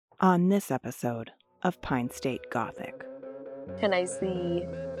On this episode of Pine State Gothic. And I see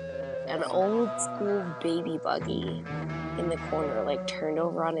an old school baby buggy in the corner, like turned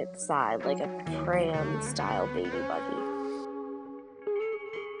over on its side, like a pram style baby buggy.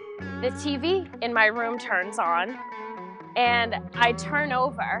 The TV in my room turns on, and I turn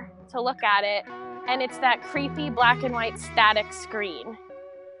over to look at it, and it's that creepy black and white static screen.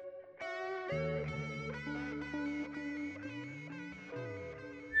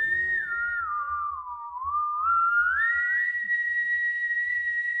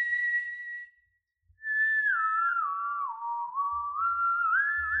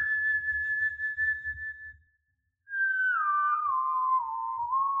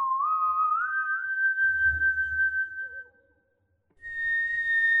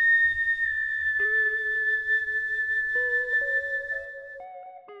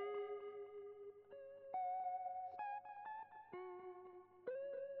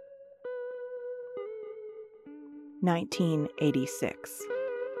 (1986)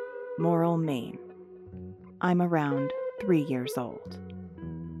 Morrill, Maine. I'm around 3 years old.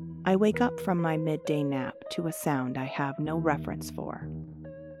 I wake up from my midday nap to a sound I have no reference for.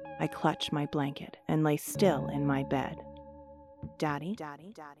 I clutch my blanket and lay still in my bed. "Daddy?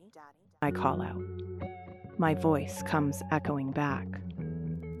 Daddy? Daddy? Daddy?" I call out. My voice comes echoing back.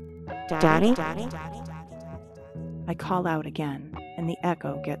 "Daddy? Daddy? Daddy? I call out again, and the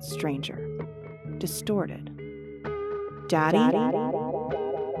echo gets stranger, distorted. "Daddy?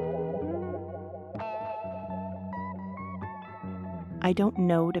 I don't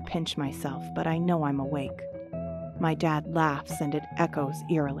know to pinch myself, but I know I'm awake. My dad laughs and it echoes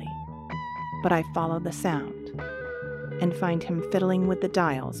eerily. But I follow the sound and find him fiddling with the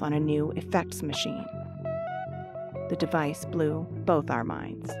dials on a new effects machine. The device blew both our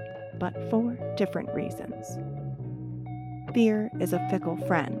minds, but for different reasons. Fear is a fickle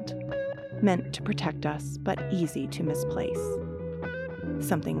friend, meant to protect us, but easy to misplace.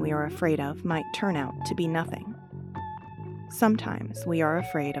 Something we are afraid of might turn out to be nothing. Sometimes we are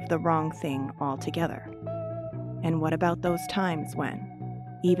afraid of the wrong thing altogether. And what about those times when,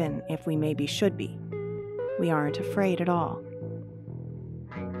 even if we maybe should be, we aren't afraid at all?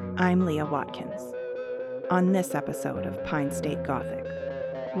 I'm Leah Watkins. On this episode of Pine State Gothic,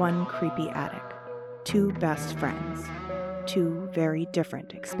 one creepy attic, two best friends, two very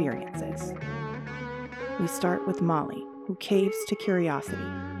different experiences. We start with Molly, who caves to curiosity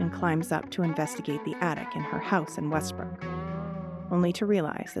and climbs up to investigate the attic in her house in Westbrook, only to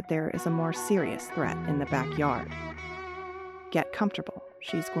realize that there is a more serious threat in the backyard. Get comfortable,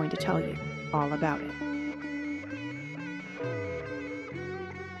 she's going to tell you all about it.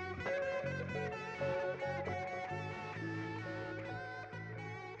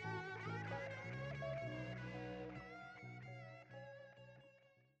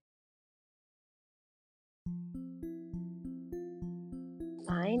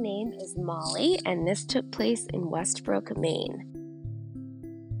 My name is Molly, and this took place in Westbrook, Maine.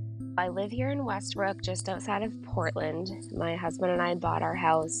 I live here in Westbrook, just outside of Portland. My husband and I bought our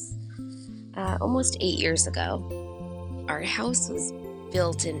house almost 8 years ago. Our house was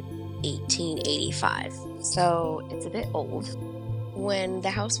built in 1885, so it's a bit old. When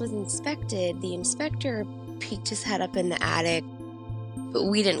the house was inspected, the inspector peeked his head up in the attic, but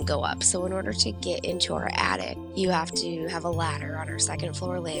we didn't go up. So in order to get into our attic, you have to have a ladder on our second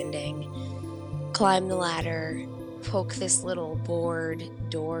floor landing, climb the ladder, poke this little board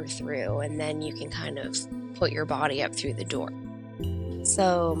door through, and then you can kind of put your body up through the door.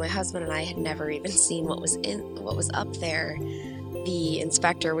 So my husband and I had never even seen what was up there. The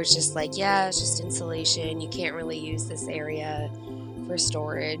inspector was just like, yeah, it's just insulation. You can't really use this area for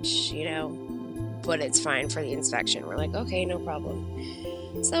storage, but it's fine for the inspection. We're like, okay, no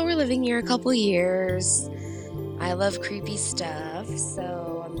problem. So we're living here a couple years. I love creepy stuff,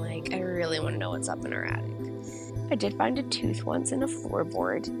 so I'm like, I really want to know what's up in our attic. I did find a tooth once in a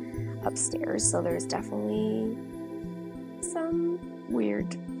floorboard upstairs, so there's definitely some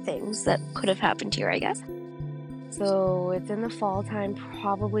weird things that could have happened here, I guess. So it's in the fall time,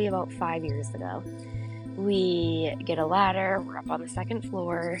 probably about 5 years ago. We get a ladder, we're up on the second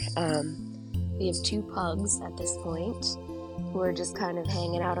floor. We have two pugs at this point who are just kind of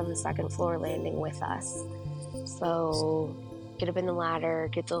hanging out on the second floor landing with us. So get up in the ladder,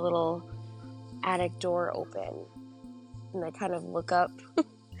 get the little attic door open, and I kind of look up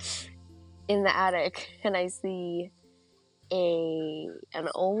in the attic and I see an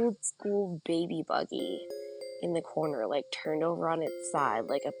old school baby buggy in the corner, like turned over on its side,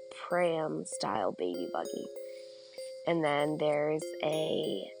 like a pram style baby buggy. And then there's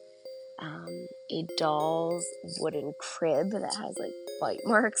a a doll's wooden crib that has like bite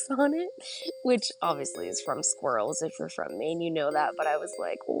marks on it, which obviously is from squirrels. If you're from Maine, you know that, but I was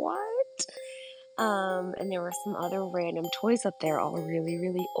like, what? And there were some other random toys up there, all really,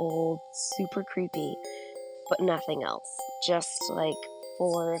 really old, super creepy, but nothing else. Just like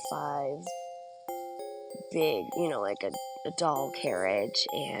 4 or 5 big, like a doll carriage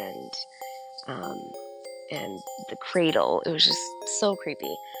and the cradle. It was just so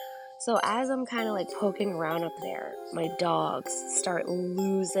creepy. So as I'm kind of like poking around up there, my dogs start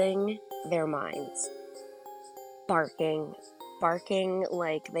losing their minds. Barking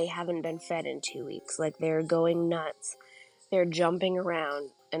like they haven't been fed in 2 weeks. Like they're going nuts. They're jumping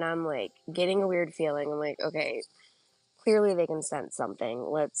around. And I'm like getting a weird feeling. I'm like, okay, clearly they can sense something.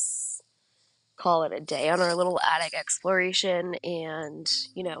 Let's call it a day on our little attic exploration and,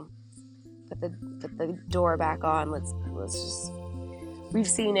 put the door back on. Let's just, we've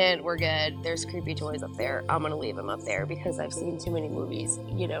seen it, we're good. There's creepy toys up there. I'm gonna leave them up there because I've seen too many movies.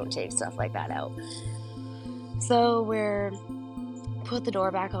 You don't take stuff like that out. So we're put the door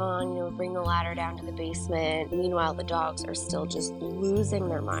back on, bring the ladder down to the basement. Meanwhile, the dogs are still just losing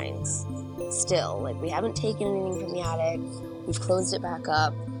their minds. Still, like we haven't taken anything from the attic. We've closed it back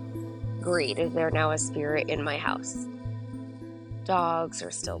up. Great, is there now a spirit in my house? Dogs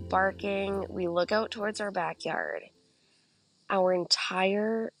are still barking. We look out towards our backyard. Our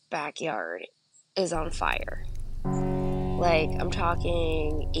entire backyard is on fire. Like, I'm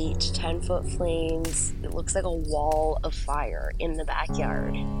talking 8 to 10 foot flames. It looks like a wall of fire in the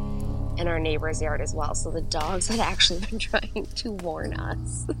backyard. In our neighbor's yard as well. So the dogs had actually been trying to warn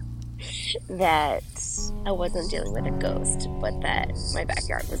us that I wasn't dealing with a ghost, but that my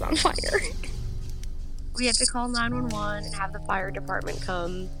backyard was on fire. We had to call 911 and have the fire department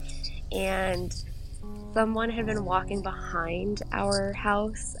come, and someone had been walking behind our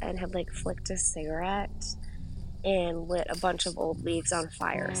house and had like flicked a cigarette and lit a bunch of old leaves on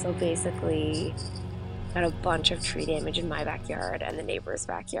fire. So basically got a bunch of tree damage in my backyard and the neighbor's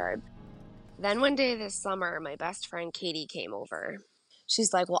backyard. Then one day this summer, my best friend Katie came over.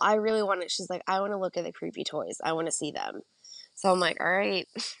 She's like, well, I want to look at the creepy toys. I want to see them. So I'm like, all right,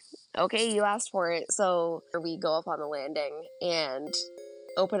 okay, you asked for it. So we go up on the landing and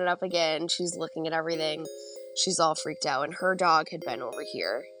open it up again. She's looking at everything. She's all freaked out. And her dog had been over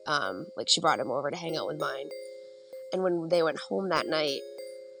here. Like she brought him over to hang out with mine. And when they went home that night,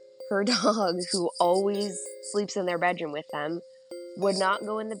 her dog, who always sleeps in their bedroom with them, would not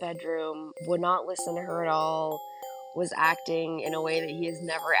go in the bedroom, would not listen to her at all, was acting in a way that he has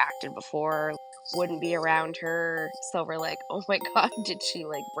never acted before, wouldn't be around her. So we're like, oh my God, did she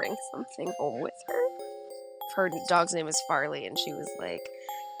like bring something home with her? Her dog's name is Farley, and she was like,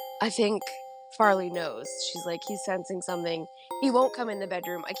 I think Farley knows. She's like, he's sensing something. He won't come in the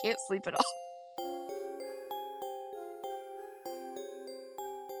bedroom. I can't sleep at all.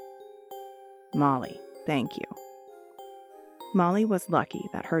 Molly, thank you. Molly was lucky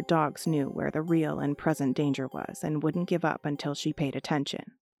that her dogs knew where the real and present danger was and wouldn't give up until she paid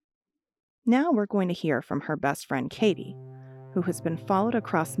attention. Now we're going to hear from her best friend Katie, who has been followed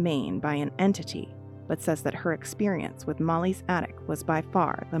across Maine by an entity, but says that her experience with Molly's attic was by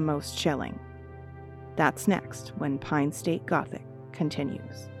far the most chilling. That's next when Pine State Gothic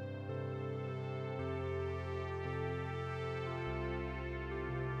continues.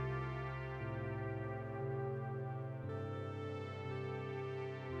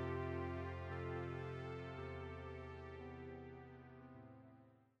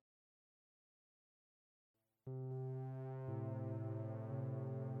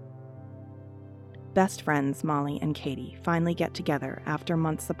 Best friends Molly and Katie finally get together after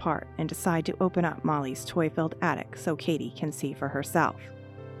months apart and decide to open up Molly's toy-filled attic so Katie can see for herself.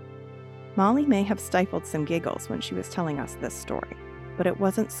 Molly may have stifled some giggles when she was telling us this story, but it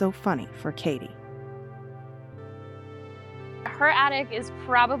wasn't so funny for Katie. Her attic is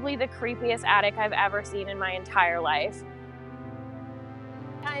probably the creepiest attic I've ever seen in my entire life.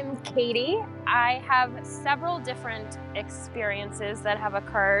 I'm Katie. I have several different experiences that have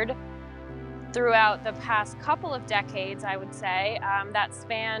occurred throughout the past couple of decades, I would say, that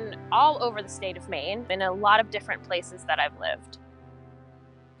span all over the state of Maine in a lot of different places that I've lived.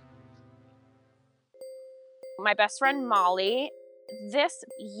 My best friend Molly, this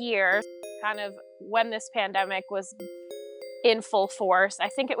year, kind of when this pandemic was in full force, I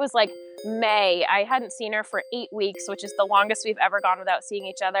think it was like May. I hadn't seen her for 8 weeks, which is the longest we've ever gone without seeing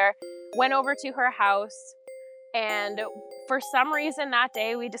each other. Went over to her house, and for some reason that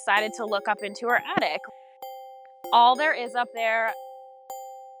day we decided to look up into her attic. All there is up there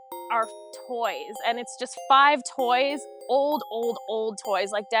our toys, and it's just 5 toys, old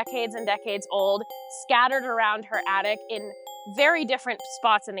toys, like decades and decades old, scattered around her attic in very different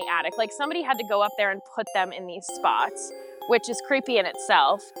spots in the attic. Like somebody had to go up there and put them in these spots, which is creepy in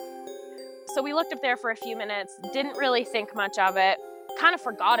itself. So we looked up there for a few minutes, didn't really think much of it, kind of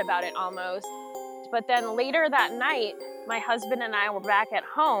forgot about it almost. But then later that night, my husband and I were back at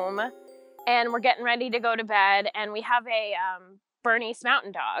home and we're getting ready to go to bed, and we have a Bernese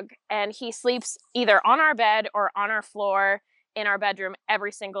Mountain Dog, and he sleeps either on our bed or on our floor in our bedroom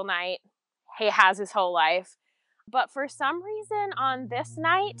every single night. He has his whole life. But for some reason on this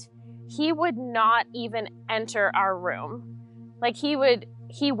night, he would not even enter our room. Like he would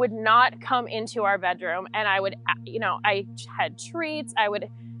not come into our bedroom, and I would, I had treats. I would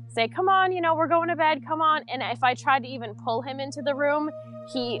say, come on, we're going to bed, come on. And if I tried to even pull him into the room,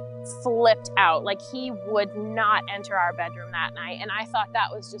 he flipped out. Like he would not enter our bedroom that night. And I thought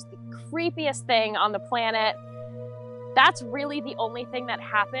that was just the creepiest thing on the planet. That's really the only thing that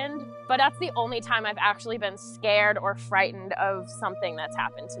happened, but that's the only time I've actually been scared or frightened of something that's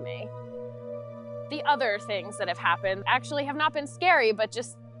happened to me. The other things that have happened actually have not been scary, but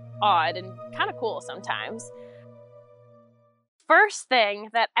just odd and kind of cool sometimes. First thing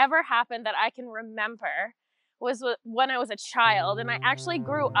that ever happened that I can remember was when I was a child, and I actually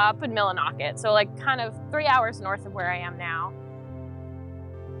grew up in Millinocket, so like kind of 3 hours north of where I am now.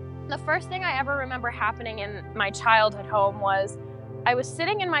 The first thing I ever remember happening in my childhood home was I was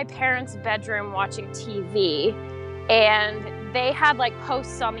sitting in my parents' bedroom watching TV, and they had like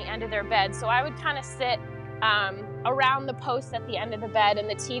posts on the end of their bed. So I would kind of sit around the posts at the end of the bed, and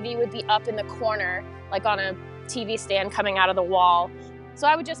the TV would be up in the corner, like on a TV stand coming out of the wall. So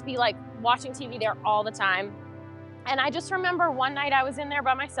I would just be like watching TV there all the time. And I just remember one night I was in there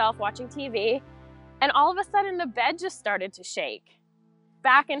by myself watching TV, and all of a sudden the bed just started to shake.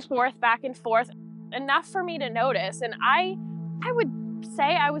 Back and forth, enough for me to notice. And I would say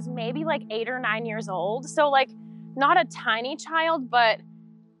I was maybe like 8 or 9 years old. So like not a tiny child, but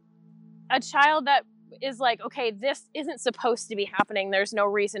a child that is like, okay, this isn't supposed to be happening. There's no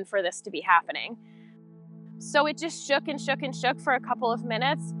reason for this to be happening. So it just shook and shook and shook for a couple of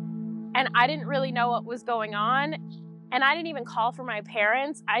minutes. And I didn't really know what was going on. And I didn't even call for my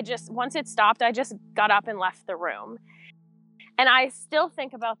parents. Once it stopped, I just got up and left the room. And I still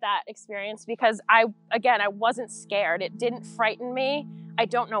think about that experience because I wasn't scared. It didn't frighten me. I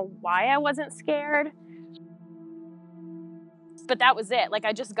don't know why I wasn't scared. But that was it. Like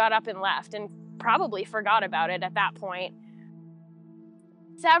I just got up and left and probably forgot about it at that point.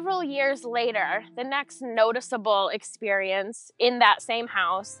 Several years later, the next noticeable experience in that same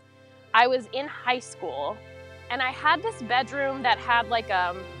house, I was in high school, and I had this bedroom that had like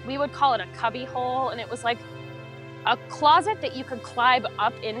we would call it a cubby hole, and it was like a closet that you could climb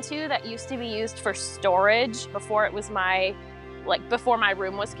up into that used to be used for storage before my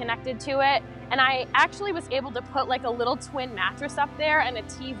room was connected to it. And I actually was able to put like a little twin mattress up there and a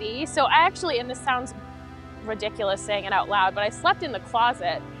TV. So and this sounds ridiculous saying it out loud, but I slept in the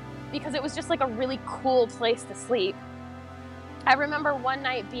closet because it was just like a really cool place to sleep. I remember one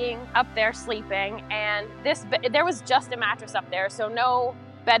night being up there sleeping, and there was just a mattress up there, so no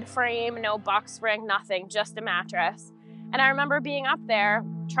bed frame, no box spring, nothing, just a mattress. And I remember being up there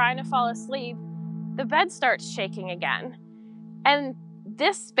trying to fall asleep. The bed starts shaking again. And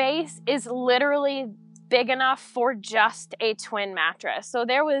this space is literally big enough for just a twin mattress. So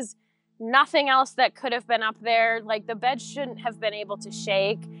there was nothing else that could have been up there. Like the bed shouldn't have been able to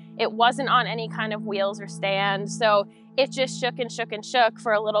shake. It wasn't on any kind of wheels or stand. So it just shook and shook and shook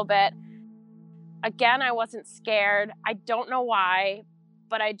for a little bit. Again, I wasn't scared. I don't know why,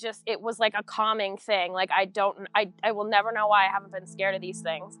 but it was like a calming thing. Like I will never know why I haven't been scared of these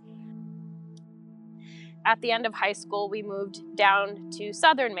things. At the end of high school, we moved down to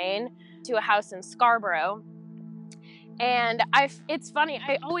southern Maine to a house in Scarborough. And it's funny,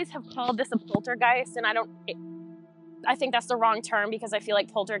 I always have called this a poltergeist, and I think that's the wrong term because I feel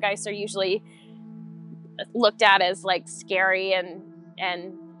like poltergeists are usually looked at as like scary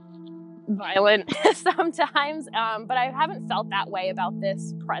and violent sometimes. But I haven't felt that way about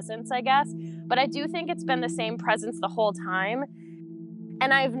this presence, I guess. But I do think it's been the same presence the whole time.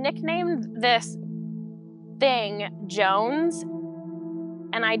 And I've nicknamed this thing Jones,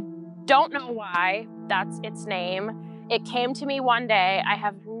 and I don't know why that's its name. It came to me one day. I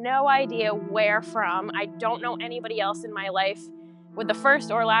have no idea where from. I don't know anybody else in my life with the first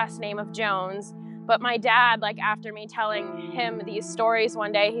or last name of Jones. But my dad, like after me telling him these stories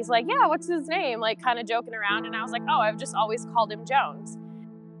one day, he's like, yeah, what's his name? Like kind of joking around. And I was like, oh, I've just always called him Jones.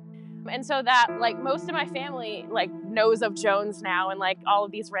 And so that, like, most of my family, like, knows of Jones now and, like, all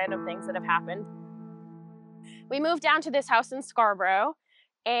of these random things that have happened. We moved down to this house in Scarborough,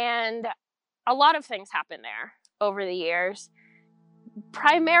 and a lot of things happened there over the years.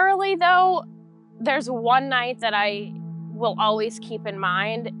 Primarily, though, there's one night that I will always keep in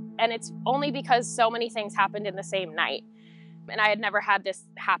mind, and it's only because so many things happened in the same night, and I had never had this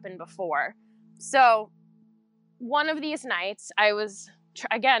happen before. So one of these nights, I was,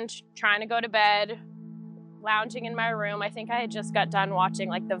 trying to go to bed, lounging in my room. I think I had just got done watching,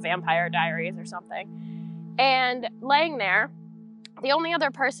 like, The Vampire Diaries or something. And laying there, the only other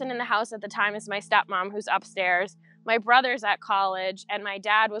person in the house at the time is my stepmom, who's upstairs. My brother's at college, and my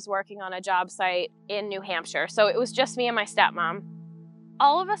dad was working on a job site in New Hampshire. So it was just me and my stepmom.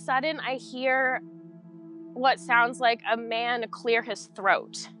 All of a sudden, I hear what sounds like a man clear his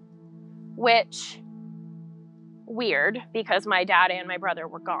throat, which, weird, because my dad and my brother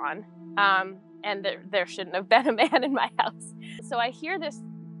were gone, and there shouldn't have been a man in my house. So I hear this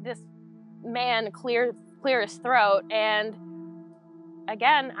man clear his throat, and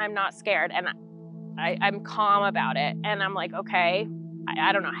again, I'm not scared, and I'm calm about it, and I'm like, okay,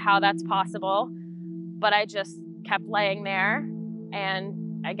 I don't know how that's possible, but I just kept laying there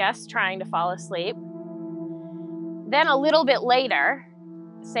and I guess trying to fall asleep. Then a little bit later,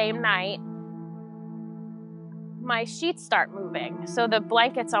 same night, my sheets start moving. So the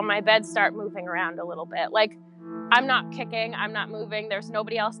blankets on my bed start moving around a little bit. Like, I'm not kicking, I'm not moving, there's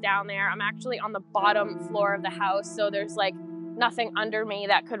nobody else down there. I'm actually on the bottom floor of the house, so there's, like, nothing under me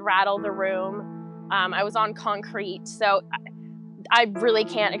that could rattle the room. I was on concrete, so I really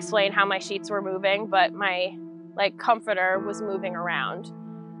can't explain how my sheets were moving, but my, like, comforter was moving around.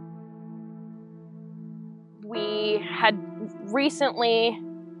 We had recently,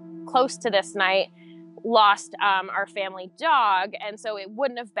 close to this night, lost our family dog, and so it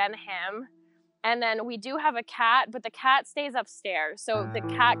wouldn't have been him. And then we do have a cat, but the cat stays upstairs, so the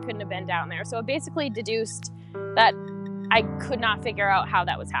cat couldn't have been down there. So it basically deduced that I could not figure out how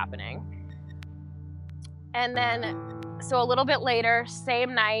that was happening. And then, so a little bit later,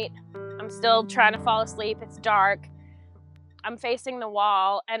 same night, I'm still trying to fall asleep. It's dark. I'm facing the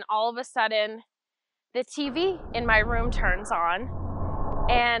wall, and all of a sudden, the TV in my room turns on,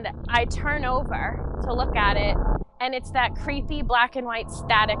 and I turn over to look at it, and it's that creepy black and white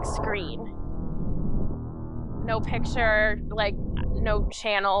static screen. No picture, like, no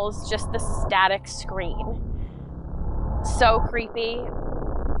channels, just the static screen. So creepy,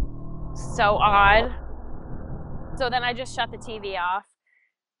 so odd. So then I just shut the TV off,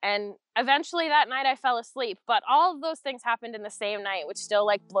 and eventually that night I fell asleep, but all of those things happened in the same night, which still,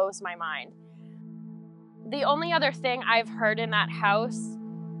 like, blows my mind. The only other thing I've heard in that house,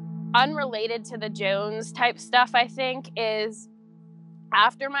 unrelated to the Jones type stuff, I think, is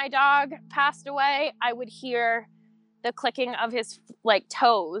after my dog passed away, I would hear the clicking of his, like,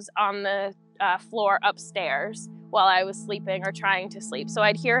 toes on the floor upstairs while I was sleeping or trying to sleep. So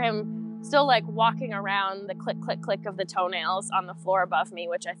I'd hear him still, like, walking around, the click, click, click of the toenails on the floor above me,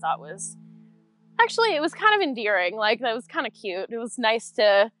 which I thought was, actually, it was kind of endearing. Like, that was kind of cute. It was nice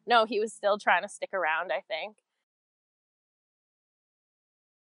to know he was still trying to stick around, I think.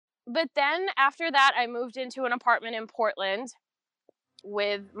 But then after that, I moved into an apartment in Portland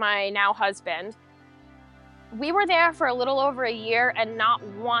with my now husband. We were there for a little over a year, and not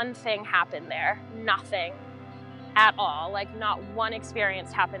one thing happened there. Nothing at all. Like, not one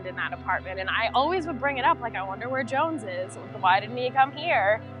experience happened in that apartment. And I always would bring it up, like, I wonder where Jones is. Why didn't he come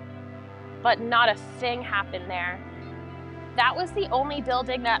here? But not a thing happened there. That was the only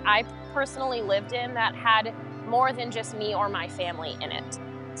building that I personally lived in that had more than just me or my family in it.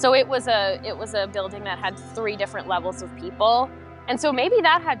 So it was a building that had 3 different levels of people. And so maybe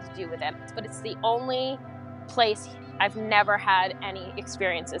that had to do with it, but it's the only place I've never had any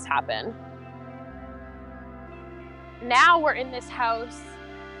experiences happen. Now we're in this house,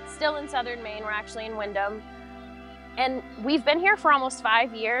 still in southern Maine. We're actually in Windham. And we've been here for almost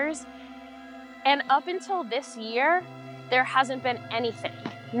 5 years. And up until this year, there hasn't been anything.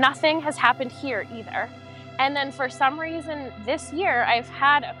 Nothing has happened here either. And then for some reason this year, I've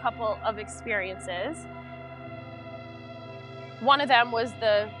had a couple of experiences. One of them was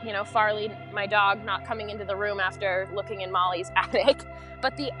Farley, my dog, not coming into the room after looking in Molly's attic.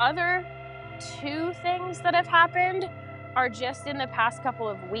 But the other 2 things that have happened are just in the past couple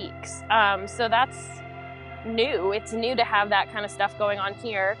of weeks. So that's new. It's new to have that kind of stuff going on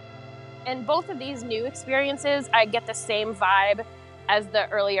here. And both of these new experiences, I get the same vibe as the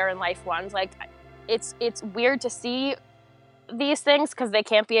earlier in life ones. Like, it's weird to see these things because they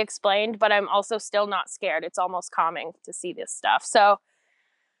can't be explained, but I'm also still not scared. It's almost calming to see this stuff. So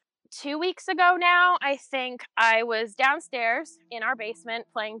 2 weeks ago now, I think I was downstairs in our basement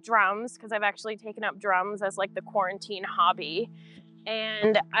playing drums, because I've actually taken up drums as like the quarantine hobby.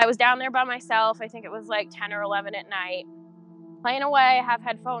 And I was down there by myself. I think it was like 10 or 11 at night, playing away. I have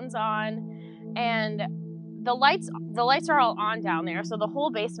headphones on, and the lights are all on down there, so the whole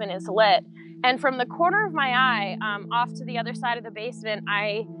basement is lit. And from the corner of my eye, off to the other side of the basement,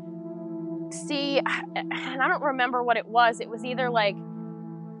 I see, and I don't remember what it was. It was either like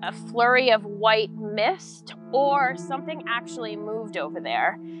a flurry of white mist or something actually moved over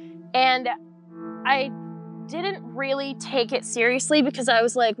there. And I didn't really take it seriously, because I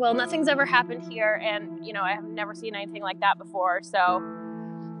was like, well, nothing's ever happened here, and I have never seen anything like that before. So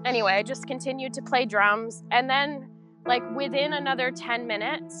anyway, I just continued to play drums, and then like within another 10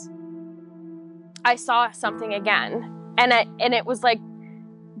 minutes I saw something again, and it was like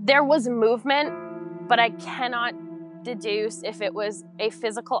there was movement, but I cannot deduce if it was a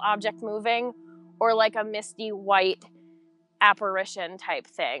physical object moving or like a misty white apparition type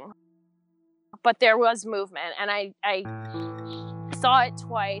thing. But there was movement, and I saw it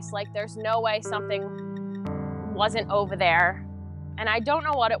twice. Like, there's no way something wasn't over there. And I don't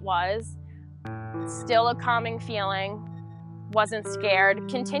know what it was. Still a calming feeling. Wasn't scared.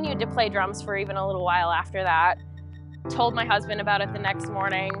 Continued to play drums for even a little while after that. Told my husband about it the next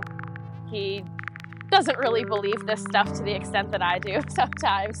morning. He doesn't really believe this stuff to the extent that I do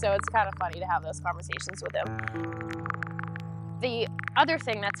sometimes, so it's kind of funny to have those conversations with him. The other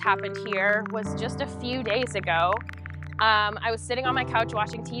thing that's happened here was just a few days ago. I was sitting on my couch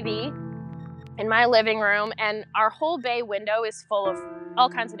watching TV in my living room, and our whole bay window is full of all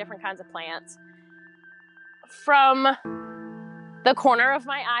kinds of different kinds of plants. From the corner of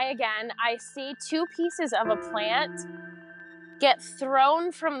my eye again, I see two pieces of a plant get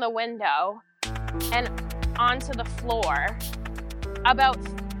thrown from the window and onto the floor about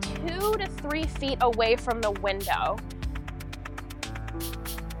 2 to 3 feet away from the window.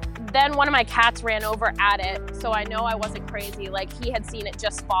 Then one of my cats ran over at it, so I know I wasn't crazy. Like, he had seen it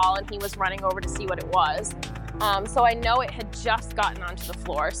just fall, and he was running over to see what it was. So I know it had just gotten onto the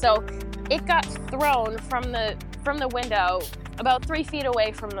floor. So it got thrown from the window about 3 feet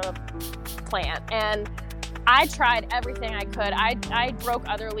away from the plant. And I tried everything I could. I broke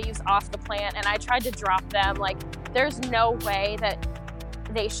other leaves off the plant, and I tried to drop them. Like, there's no way that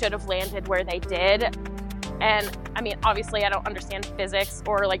they should have landed where they did. And I mean, obviously I don't understand physics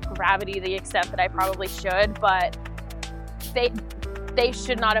or like gravity to the extent that I probably should, but they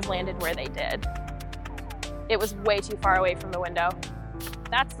should not have landed where they did. It was way too far away from the window.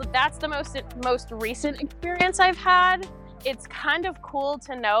 That's the most recent experience I've had. It's kind of cool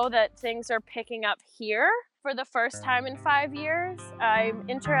to know that things are picking up here for the first time in 5 years. I'm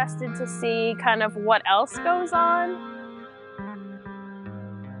interested to see kind of what else goes on.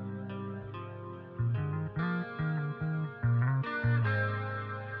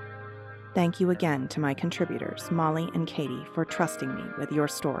 Thank you again to my contributors, Molly and Katie, for trusting me with your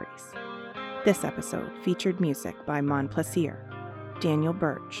stories. This episode featured music by Mon Plaisir, Daniel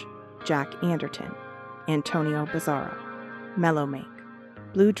Birch, Jack Anderton, Antonio Bazzara, Mellowmake,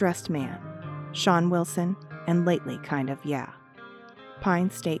 Blue Dressed Man, Sean Wilson, and Lately Kind of Yeah. Pine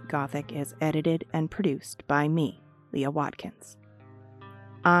State Gothic is edited and produced by me, Leah Watkins.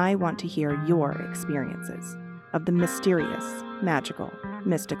 I want to hear your experiences of the mysterious, magical,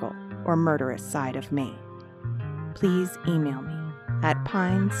 mystical, or murderous side of Maine. Please email me at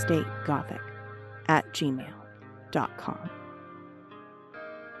pinestategothic@gmail.com.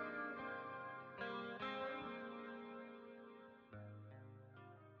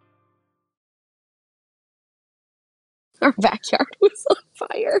 Our backyard was on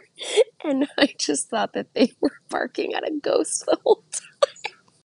fire, and I just thought that they were barking at a ghost the whole time.